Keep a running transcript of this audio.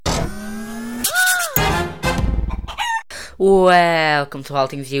Welcome to All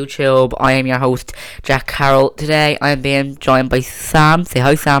Things YouTube. I am your host, Jack Carroll. Today I am being joined by Sam. Say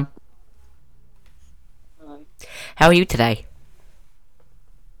hi, Sam. Hi. How are you today?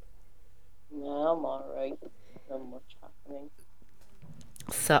 No, I'm alright. Not much happening.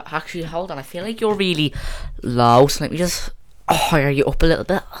 So, actually, hold on. I feel like you're really low, so let me just hire you up a little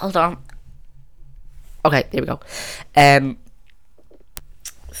bit. Hold on. Okay, there we go.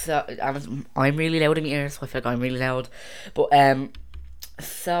 I'm really loud in my ears, so I feel like I'm really loud.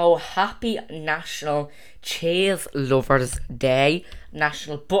 So happy National Cheese Lovers Day,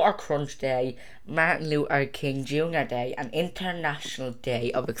 National Butter Crunch Day, Martin Luther King Jr. Day, and International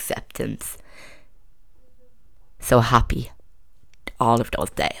Day of Acceptance. So happy all of those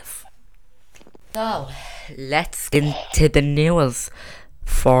days. So let's get into the news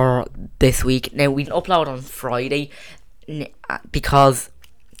for this week. Now we upload on Friday because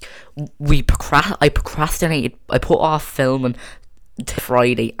I procrastinated. I put off filming to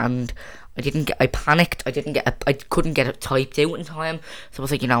Friday, and I panicked. I couldn't get it typed out in time. So I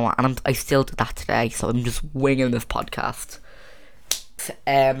was like, you know what? And I still did that today. So I'm just winging this podcast.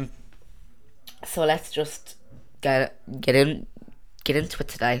 So let's just get into it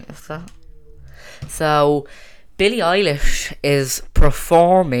today. So Billie Eilish has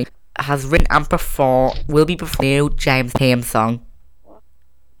written and will be performing new James theme song.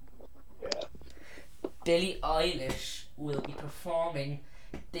 Billie Eilish will be performing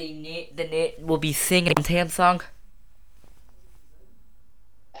will be singing the theme song.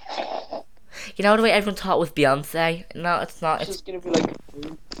 You know the way everyone thought it was Beyonce? No, it's not. She's gonna be like,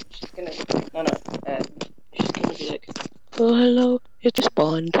 she's gonna be like, oh hello, it's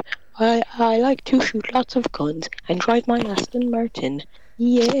Bond. I like to shoot lots of guns and drive my Aston Martin.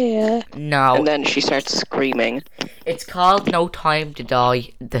 Yeah. No. And then she starts screaming. It's called No Time to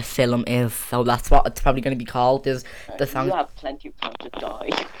Die, the film is, so that's what it's probably going to be called, is the song. You have plenty of time to die.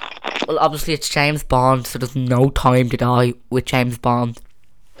 Well, obviously it's James Bond, so there's no time to die with James Bond.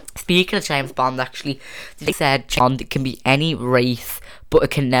 Speaking of James Bond, actually, they said Bond can be any race, but it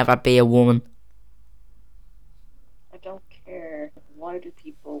can never be a woman. I don't care. Why do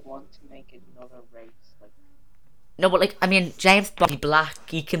people want to make it another race? No, but like, I mean, James Bond can be black,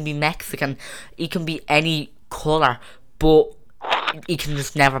 he can be Mexican, he can be any colour, but he can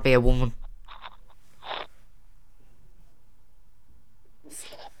just never be a woman.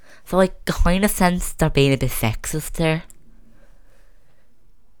 So I kind of sense they're being a bit sexist there.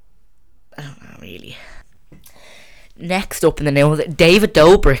 I don't know, really. Next up in the news, David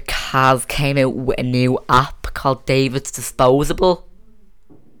Dobrik has came out with a new app called David's Disposable.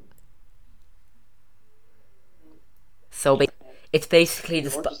 So it's basically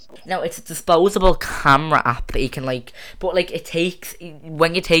it's a disposable camera app that you can but it takes,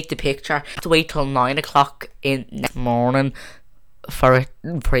 when you take the picture, you have to wait till 9 o'clock in next morning for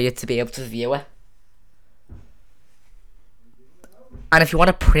you to be able to view it. And if you want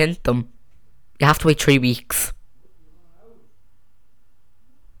to print them, you have to wait 3 weeks.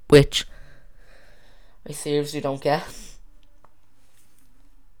 Which I seriously don't get.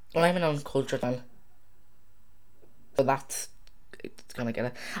 I'm an uncultured man. So it's gonna get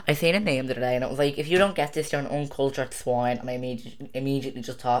it. I seen a name the other day and it was like, if you don't get this, you're an uncultured swine, and I immediately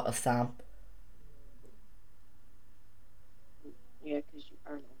just thought of Sam. Yeah, because you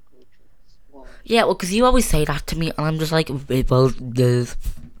are an uncultured swine. Yeah, well, because you always say that to me, and I'm just like, well, I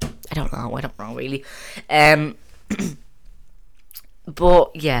don't know really.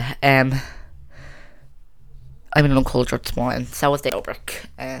 But yeah, I'm an uncultured swine. So was Dale Dobrik,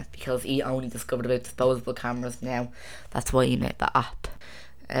 because he only discovered about disposable cameras now. That's why he made that app.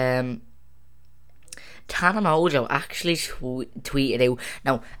 Tana Mojo actually tweeted out.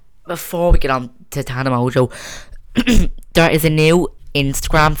 Now, before we get on to Tana Mojo, there is a new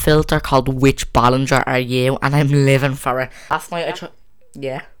Instagram filter called "Which Bollinger Are You?" and I'm living for it. Last night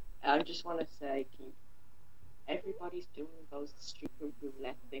yeah. I just want to say, everybody's doing those stupid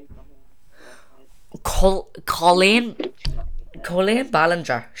roulette things on Colleen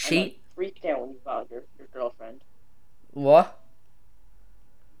Ballinger, she freaked out when you got your girlfriend. What?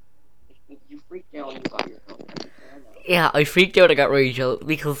 You freaked out when you got your girlfriend. Yeah, I freaked out. I got Rachel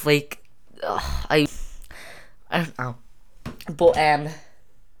because I don't know, but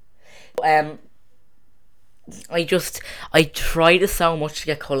I tried so much to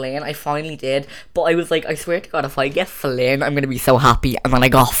get Colleen. I finally did, but I was like, I swear to God, if I get Fellain, I'm gonna be so happy. And then I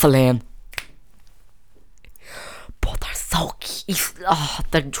got Fellain. But they're so cute.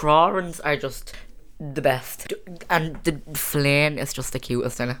 The drawings are just the best, and the Fellain is just the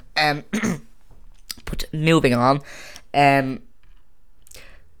cutest in it. But moving on,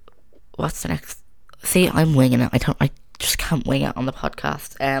 what's the next? See, I'm winging it. I just can't wing it on the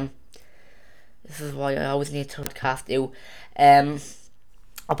podcast. This is why I always need to podcast you.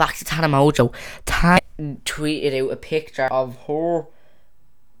 Back to Tana Mojo. Tana tweeted out a picture of her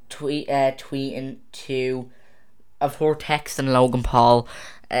tweeting of her texting Logan Paul.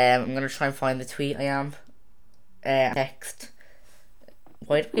 I'm gonna try and find the tweet. I am text.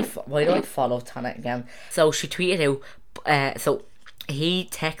 Why do I follow Tana again? So she tweeted out. So he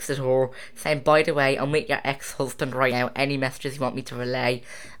texted her saying, "By the way, I'm with your ex-husband right now. Any messages you want me to relay?"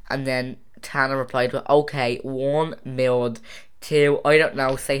 And then Tana replied with, "Okay, 1 mid, 2, I don't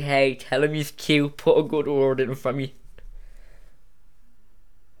know, say hey, tell him he's cute, put a good word in for me."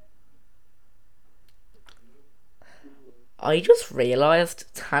 I just realised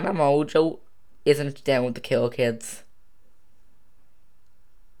Tana Mojo isn't down with the Kill Kids.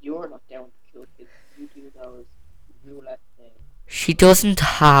 You're not down to kill kids. You do those roulette things. She doesn't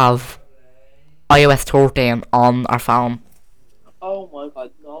have iOS 13 on her phone. Oh my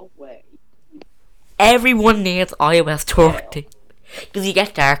god, no way. Everyone needs iOS 13. Because you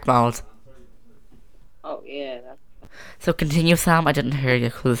get dark mode. Oh yeah, that's... So continue, Sam. I didn't hear you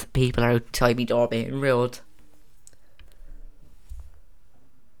because people are outside my door being rude.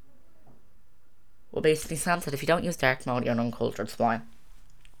 Well, basically, Sam said if you don't use dark mode, you're an uncultured swine.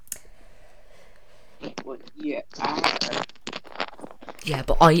 Well, yeah. Yeah,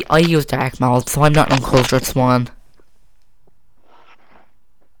 but I use dark mode, so I'm not an uncultured swine.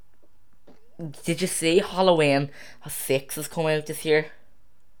 Did you see Halloween 6 has come out this year?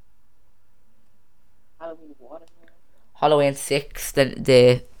 Halloween what? Halloween 6,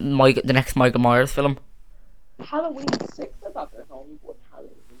 the next Michael Myers film. Halloween 6? I thought there's only one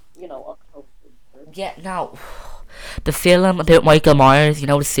Halloween. You know, October 1st. Yeah, no. The film about Michael Myers, you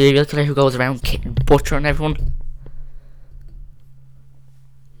know, the serial killer who goes around butchering everyone.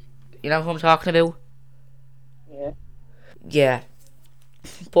 You know who I'm talking about? Yeah. Yeah.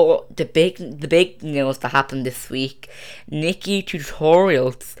 But the big news that happened this week, Nikki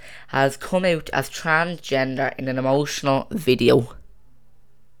Tutorials has come out as transgender in an emotional video.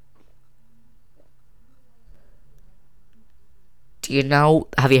 Do you know?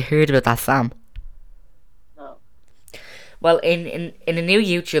 Have you heard about that, Sam? No. Well, in a new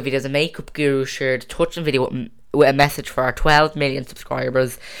YouTube video, the makeup guru shared a touching video with a message for our 12 million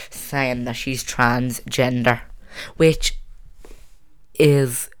subscribers saying that she's transgender, which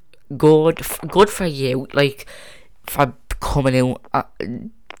is good for you, like, for coming out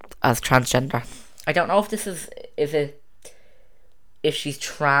as transgender. I don't know if this is if she's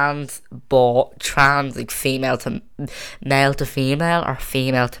trans, but trans like female to male to female or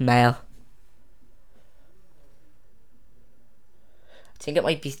female to male. I think it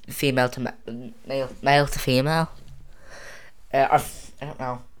might be female to male to female. Or I don't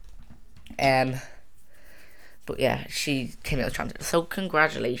know. But yeah, she came out as transgender. So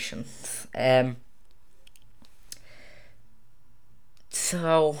congratulations.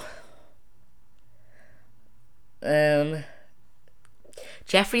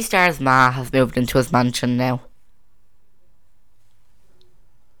 Jeffree Star's ma has moved into his mansion now.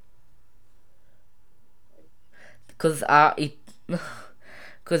 Because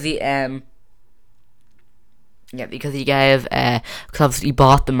because he gave because obviously he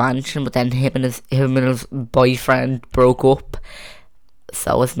bought the mansion, but then him and his boyfriend broke up,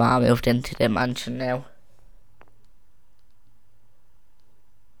 so his mom moved into the mansion now.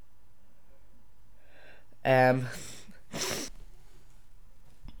 I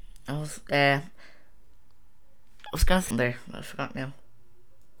was gonna say there, I forgot now.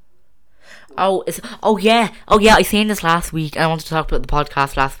 Oh yeah, I seen this last week. I wanted to talk about the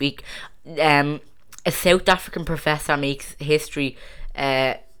podcast last week. A South African professor makes history.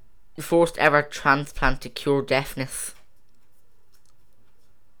 First ever transplant to cure deafness.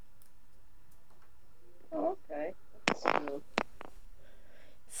 Oh, okay. That's cool.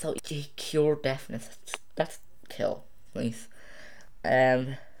 So he cure deafness. That's cool. Nice.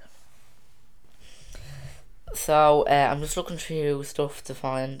 So I'm just looking through stuff to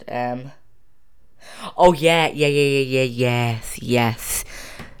find. Oh yes.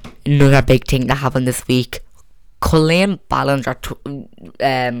 Another big thing that happened this week. Colleen Ballinger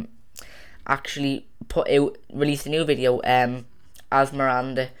actually released a new video as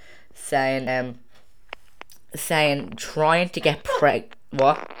Miranda saying trying to get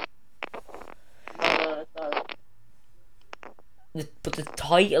what? But the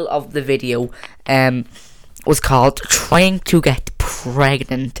title of the video was called "Trying to Get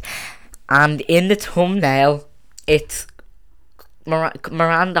Pregnant," and in the thumbnail it's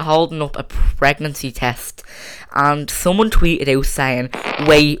Miranda holding up a pregnancy test, and someone tweeted out saying,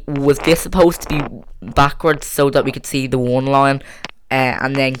 "Wait, was this supposed to be backwards so that we could see the one line?"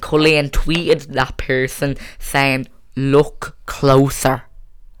 And then Colleen tweeted that person saying, "Look closer."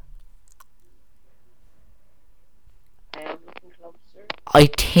 Looking closer. I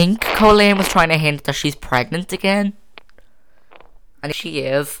think Colleen was trying to hint that she's pregnant again, and she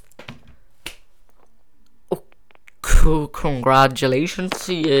is. Congratulations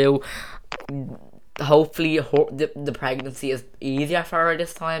to you. Hopefully the pregnancy is easier for her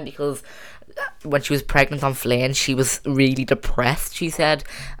this time, because when she was pregnant on Flynn, she was really depressed, she said,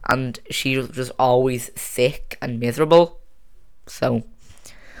 and she was just always sick and miserable. So,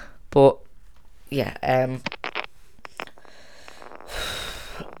 but yeah,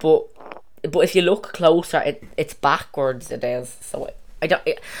 but if you look closer, it's backwards. It is. So I don't,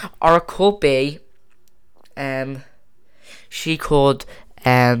 or it could be, she could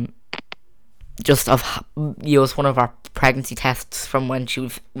just have used one of our pregnancy tests from when she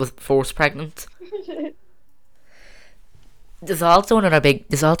was forced pregnant. There's also another thing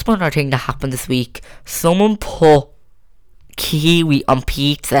that happened this week. Someone put kiwi on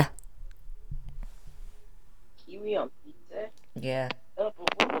pizza. Kiwi on pizza? Yeah. But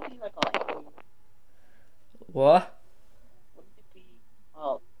wouldn't it be like all What? Wouldn't it be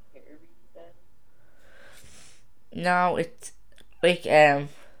all hairy then? No, it's like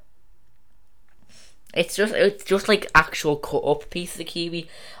it's just like actual cut up pieces of kiwi.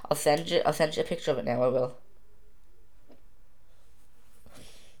 I'll send you a picture of it now. I will.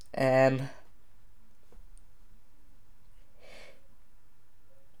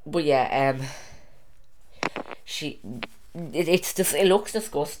 But yeah, it looks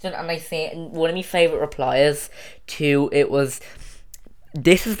disgusting, and I say one of my favourite replies to it was,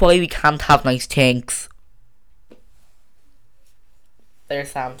 "This is why we can't have nice things."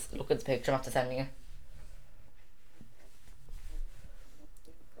 There's Sam. Look at the picture I'm after sending you.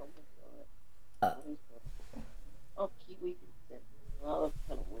 Oh, kiwi pizza. Well, that's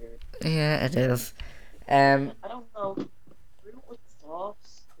kind of weird. Yeah, it is. I don't know. Fruit with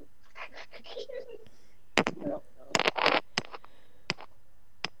sauce? I don't know.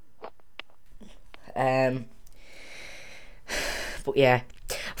 But yeah.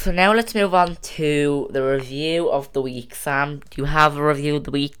 So now let's move on to the review of the week. Sam, do you have a review of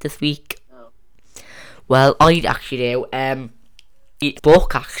the week this week? No. Well, I actually do. The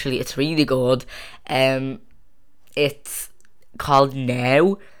book, actually, it's really good. It's called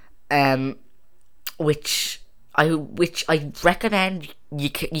Now, which I recommend you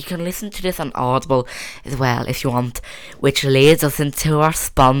can listen to this on Audible as well if you want, which leads us into our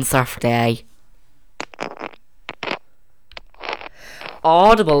sponsor for today.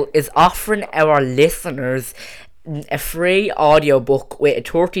 Audible is offering our listeners a free audiobook with a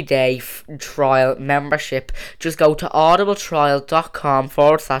 30-day trial membership. Just go to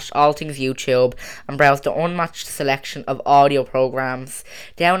audibletrial.com/allthingsyoutube and browse the unmatched selection of audio programs.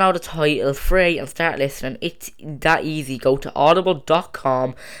 Download the title free and start listening. It's that easy. Go to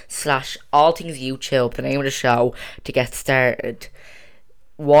audible.com/allthingsyoutube, the name of the show, to get started.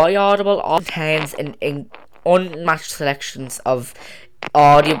 Why Audible? Contains an unmatched selections of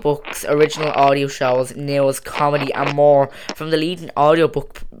audiobooks, original audio shows, news, comedy, and more from the leading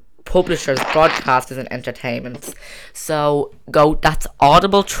audiobook publishers, broadcasters, and entertainments. So that's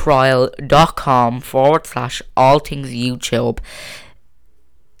audibletrial.com/allthingsyoutube,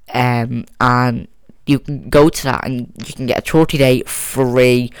 and you can go to that and you can get a 30-day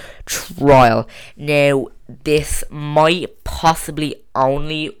free trial. Now, this might possibly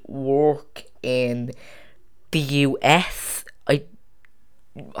only work in the US.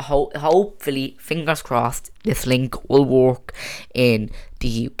 Hopefully, fingers crossed, this link will work in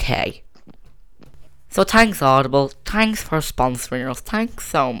the UK. So thanks Audible, thanks for sponsoring us, thanks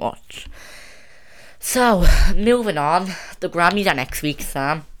so much. So, moving on, the Grammys are next week,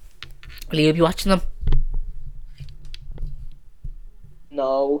 Sam. Will you be watching them?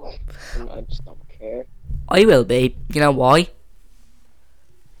 No, I just don't care. I will be. You know why?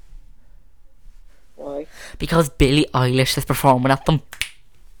 Why? Because Billie Eilish is performing at them.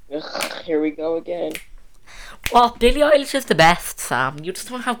 Ugh, here we go again. Well, Billie Eilish is the best, Sam. You just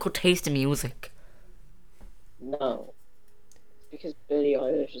don't have good taste in music. No. It's because Billie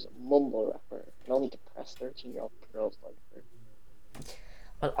Eilish is a mumble rapper and only depressed 13-year-old girls like her.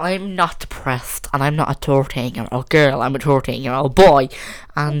 Well, I'm not depressed, and I'm not a 13-year-old girl. I'm a 13-year-old boy,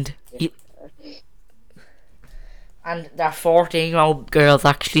 and and they're 14-year-old girls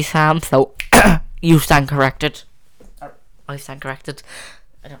actually, Sam. So you stand corrected. Or I stand corrected.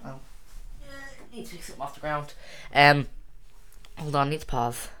 I don't know. Need to pick something off the ground. Hold on, I need to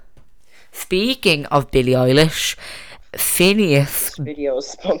pause. Speaking of Billie Eilish, Phineas. This video is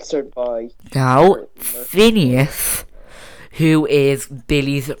sponsored by. Now, Phineas, who is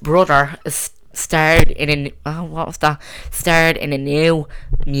Billy's brother, starred in a new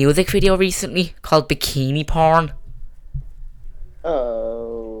music video recently called Bikini Porn.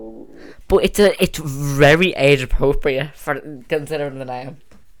 Oh. But it's very age appropriate for considering the name.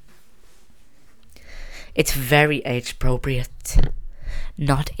 It's very age appropriate,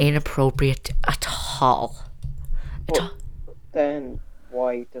 not inappropriate at all. Then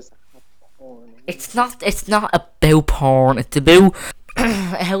why does it have porn? It's not about porn. It's about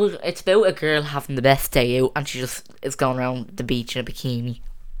it's about a girl having the best day out, and she just is going around the beach in a bikini,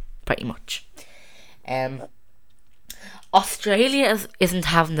 pretty much. Australia isn't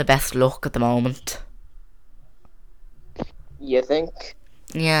having the best luck at the moment. You think?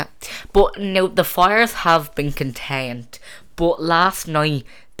 Yeah, but now the fires have been contained. But last night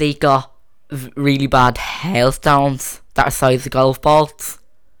they got really bad hailstones that are size of golf balls.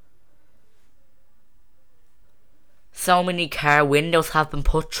 So many car windows have been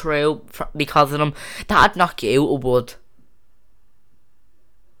put through because of them. That'd knock you out of wood.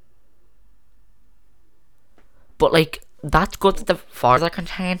 But like, that's good that the fires are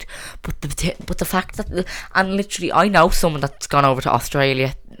contained. But the fact that and literally, I know someone that's gone over to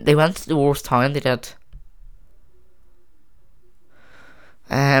Australia. They went to the worst time. They did.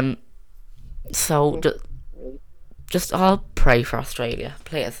 So just all pray for Australia,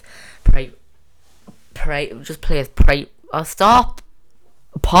 please. Pray. Just please pray. Stop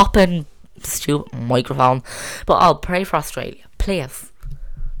popping stupid microphone. But I'll pray for Australia, please,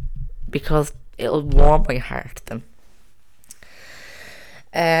 because it'll warm my heart then.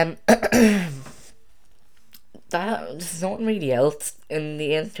 There's nothing really else in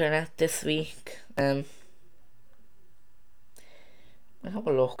the internet this week. I'll have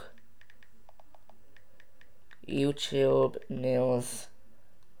a look. YouTube news.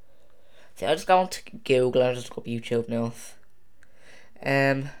 See, I just go on to Google and just look up YouTube news.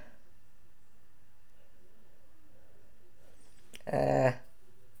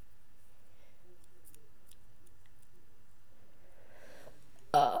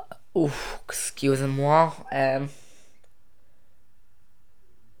 Excusez-moi.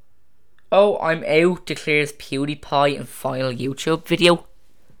 Oh, I'm out, declares PewDiePie in final YouTube video.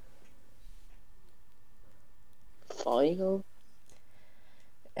 Final?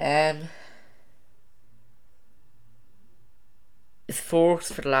 It's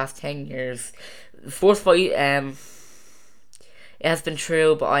forced for the last 10 years. Forced by, it has been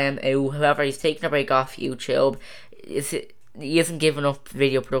true, but I am out. However, he's taken a break off YouTube. He hasn't given up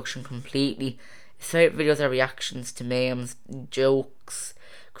video production completely. His favourite videos are reactions to memes, jokes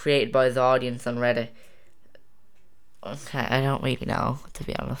created by his audience on Reddit. Okay, I don't really know, to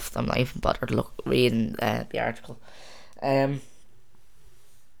be honest. I'm not even bothered reading the article.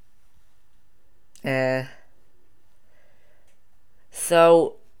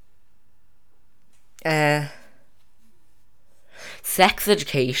 Sex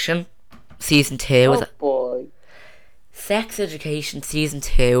Education Season 2 Oh boy. Sex Education Season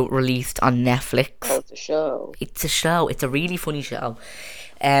 2 released on Netflix. Oh, it's a show. It's a show. It's a really funny show.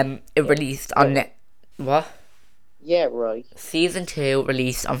 It released on what? Yeah, right. Season 2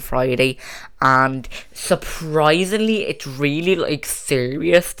 released on Friday, and surprisingly, it's really like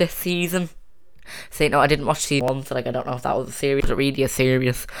serious this season. So no, I didn't watch season 1, so like I don't know if that was a series, but it really is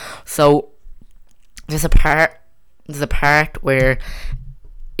serious. So there's a part where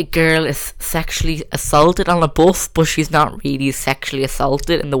a girl is sexually assaulted on a bus, but she's not really sexually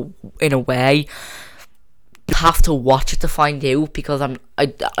assaulted in a way. You have to watch it to find out, because I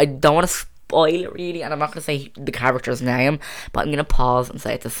don't want to spoil it really, and I'm not going to say the character's name, but I'm going to pause and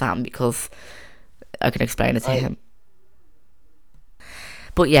say it to Sam because I can explain it to him.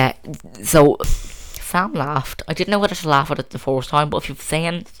 But yeah, so Sam laughed. I didn't know whether to laugh at it the first time, but if you've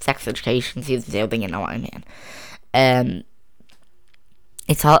seen Sex Education Season 2, then you know what I mean.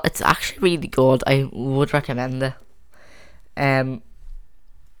 It's actually really good. I would recommend it.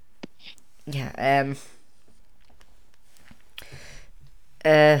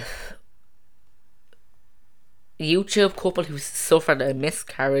 YouTube couple who suffered a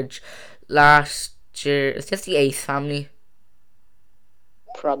miscarriage last year. It's just the Ace family.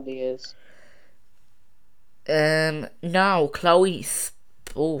 Probably is. No, Chloe.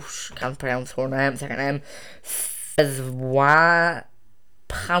 Can't pronounce her name. Second name.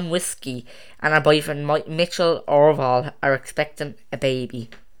 Panwiski and her boyfriend Mitchell Orval are expecting a baby,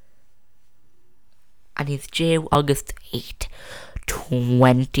 and he's due August 8,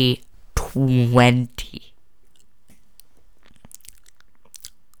 2020.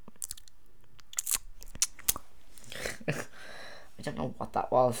 I don't know what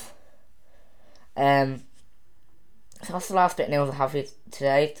that was. So that's the last bit of news I have for you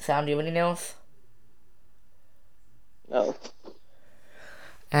today. Sam, do you have any news? No.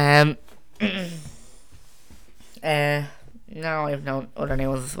 No, I have no other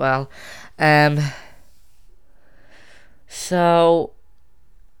news as well. So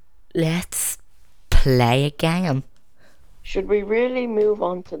let's play a game. Should we really move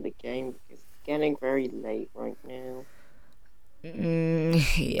on to the game? Because it's getting very late right now.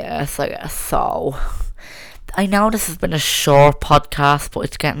 Yes, I guess so. I know this has been a short podcast, but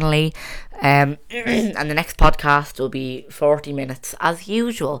it's getting late. And the next podcast will be 40 minutes as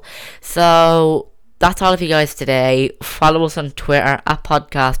usual. So that's all of you guys today. Follow us on Twitter at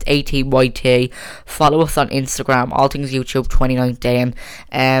podcast18YT. Follow us on Instagram, all things YouTube 2019.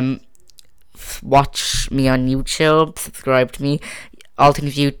 Watch me on YouTube. Subscribe to me. All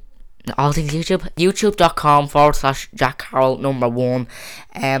things YouTube. YouTube.com/Jack Carroll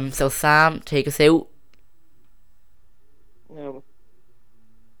 #1. So Sam, take us out. No.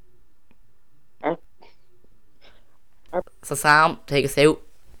 So Sam, take us out.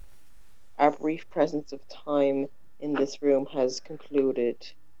 Our brief presence of time in this room has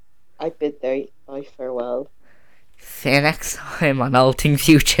concluded. I bid thy farewell. See you next time on All Things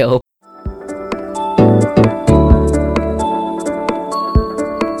YouTube.